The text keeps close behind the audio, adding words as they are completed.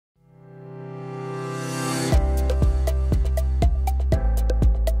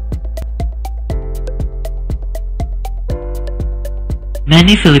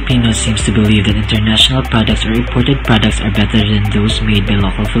Many Filipinos seems to believe that international products or imported products are better than those made by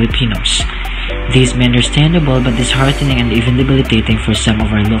local Filipinos. This may be understandable but disheartening and even debilitating for some of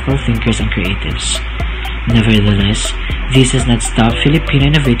our local thinkers and creatives. Nevertheless, this has not stopped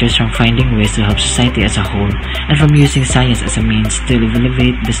Filipino innovators from finding ways to help society as a whole and from using science as a means to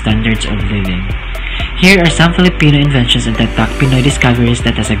elevate the standards of living. Here are some Filipino inventions and TikTok Pinoy discoveries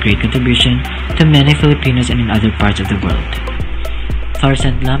that has a great contribution to many Filipinos and in other parts of the world.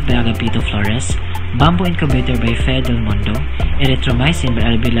 Fluorescent lamp by Agapito Flores, Bamboo Incubator by Fea Del Mundo, Erythromycin by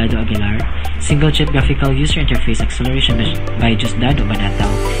Albilado Aguilar, Single Chip Graphical User Interface Acceleration by Diosdado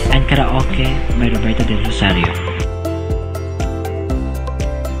Banatao, and Karaoke by Roberto Del Rosario.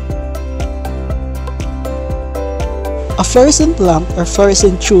 A fluorescent lamp or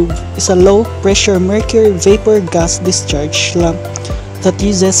fluorescent tube is a low-pressure mercury vapor gas discharge lamp that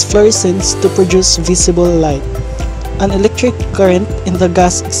uses fluorescence to produce visible light. An electric current in the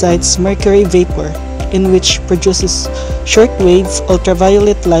gas excites mercury vapor, in which produces short-wave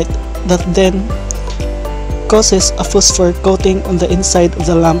ultraviolet light that then causes a phosphor coating on the inside of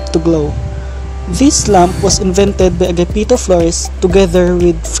the lamp to glow. This lamp was invented by Agapito Flores together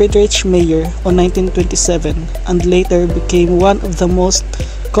with Friedrich Mayer on 1927 and later became one of the most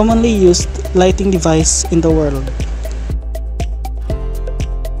commonly used lighting devices in the world.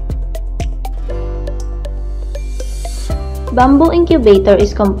 Bamboo Incubator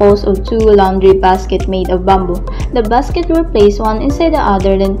is composed of two laundry baskets made of bamboo. The baskets were placed one inside the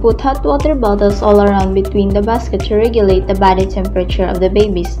other, then put hot water bottles all around between the baskets to regulate the body temperature of the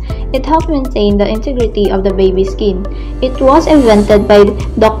babies. It helped maintain the integrity of the baby's skin. It was invented by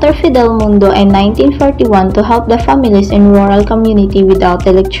Dr. Fidel Mundo in 1941 to help the families in rural community without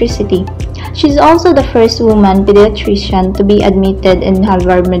electricity. She is also the first woman pediatrician to be admitted in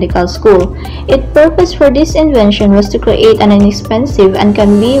Harvard Medical School. Its purpose for this invention was to create an inexpensive and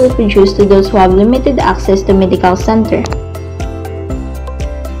can be reproduced to those who have limited access to medical center.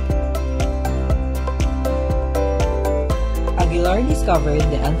 Aguilar discovered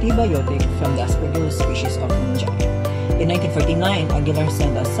the antibiotic from the Aspergillus species of fungi. In 1949, Aguilar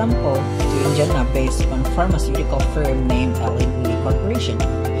sent a sample to Indiana based on pharmaceutical firm named Eli Lilly Corporation.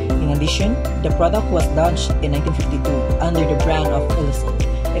 In addition, the product was launched in 1952 under the brand of Erythromycin.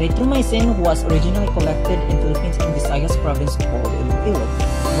 Erythromycin was originally collected in Philippines in Visayas province called Iloilo,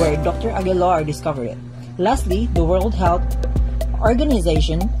 where Dr. Aguilar discovered it. Lastly, the World Health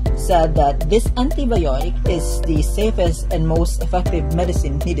Organization said that this antibiotic is the safest and most effective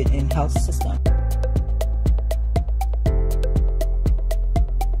medicine needed in health system.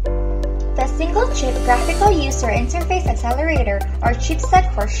 The Single-Chip Graphical User Interface Accelerator, or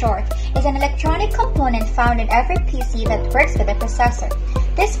Chipset for short, is an electronic component found in every PC that works with a processor.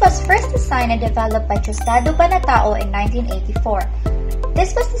 This was first designed and developed by Diosdado Banatao in 1984.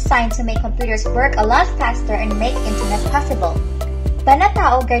 This was designed to make computers work a lot faster and make internet possible.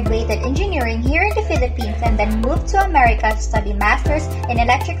 Banatao graduated engineering here in the Philippines and then moved to America to study masters in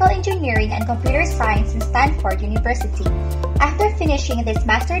electrical engineering and computer science in Stanford University. After finishing this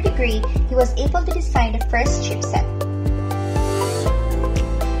master's degree, he was able to design the first chipset.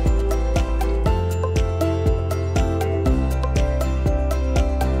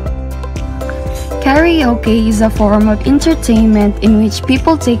 Karaoke is a form of entertainment in which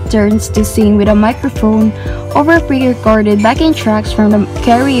people take turns to sing with a microphone over pre-recorded backing tracks from the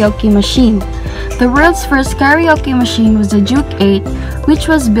karaoke machine. The world's first karaoke machine was the Juke 8, which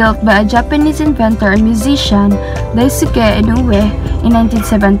was built by a Japanese inventor and musician, Daisuke Inoue, in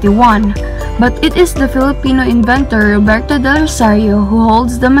 1971. But it is the Filipino inventor Roberto Del Rosario who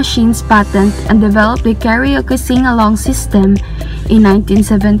holds the machine's patent and developed the karaoke sing-along system in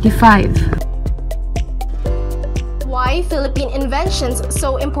 1975. Why Philippine Inventions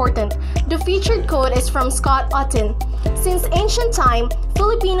so important? The featured quote is from Scott Otten. Since ancient time,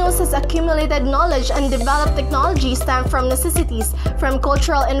 Filipinos has accumulated knowledge and developed technology stemmed from necessities, from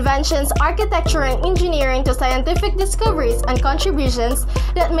cultural inventions, architecture and engineering to scientific discoveries and contributions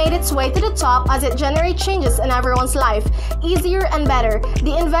that made its way to the top as it generates changes in everyone's life, easier and better.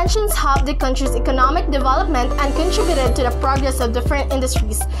 The inventions helped the country's economic development and contributed to the progress of different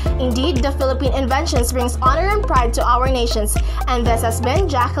industries. Indeed, the Philippine Inventions brings honor and pride to our nations. And this has been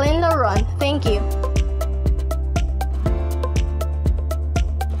Jacqueline Laron. Thank you.